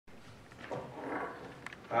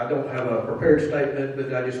I don't have a prepared statement,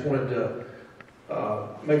 but I just wanted to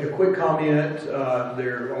make a quick comment.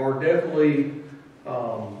 There are definitely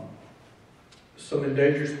some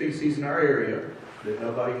endangered species in our area that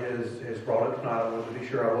nobody has brought up tonight. I wanted to be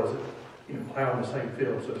sure I wasn't plowing the same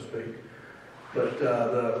field, so to speak. But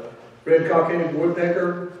the red-cockaded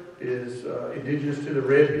woodpecker is indigenous to the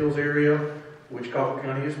Red Hills area, which Coffee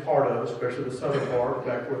County is part of, especially the southern part,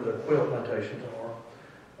 back where the quail plantations are.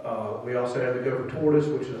 We also have the gopher tortoise,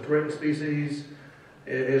 which is a threatened species,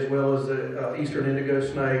 as well as the eastern indigo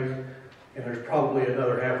snake, and there's probably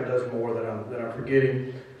another half a dozen more that I'm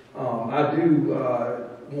forgetting. I do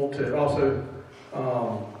want to also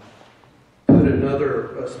put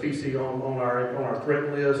another species on our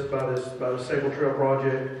threatened list by the Sable Trail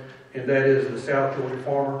project, and that is the South Georgia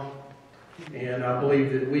farmer. And I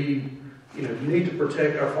believe that we need to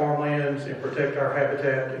protect our farmlands and protect our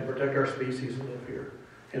habitat and protect our species that live here,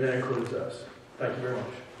 and that includes us. Thank you very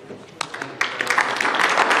much.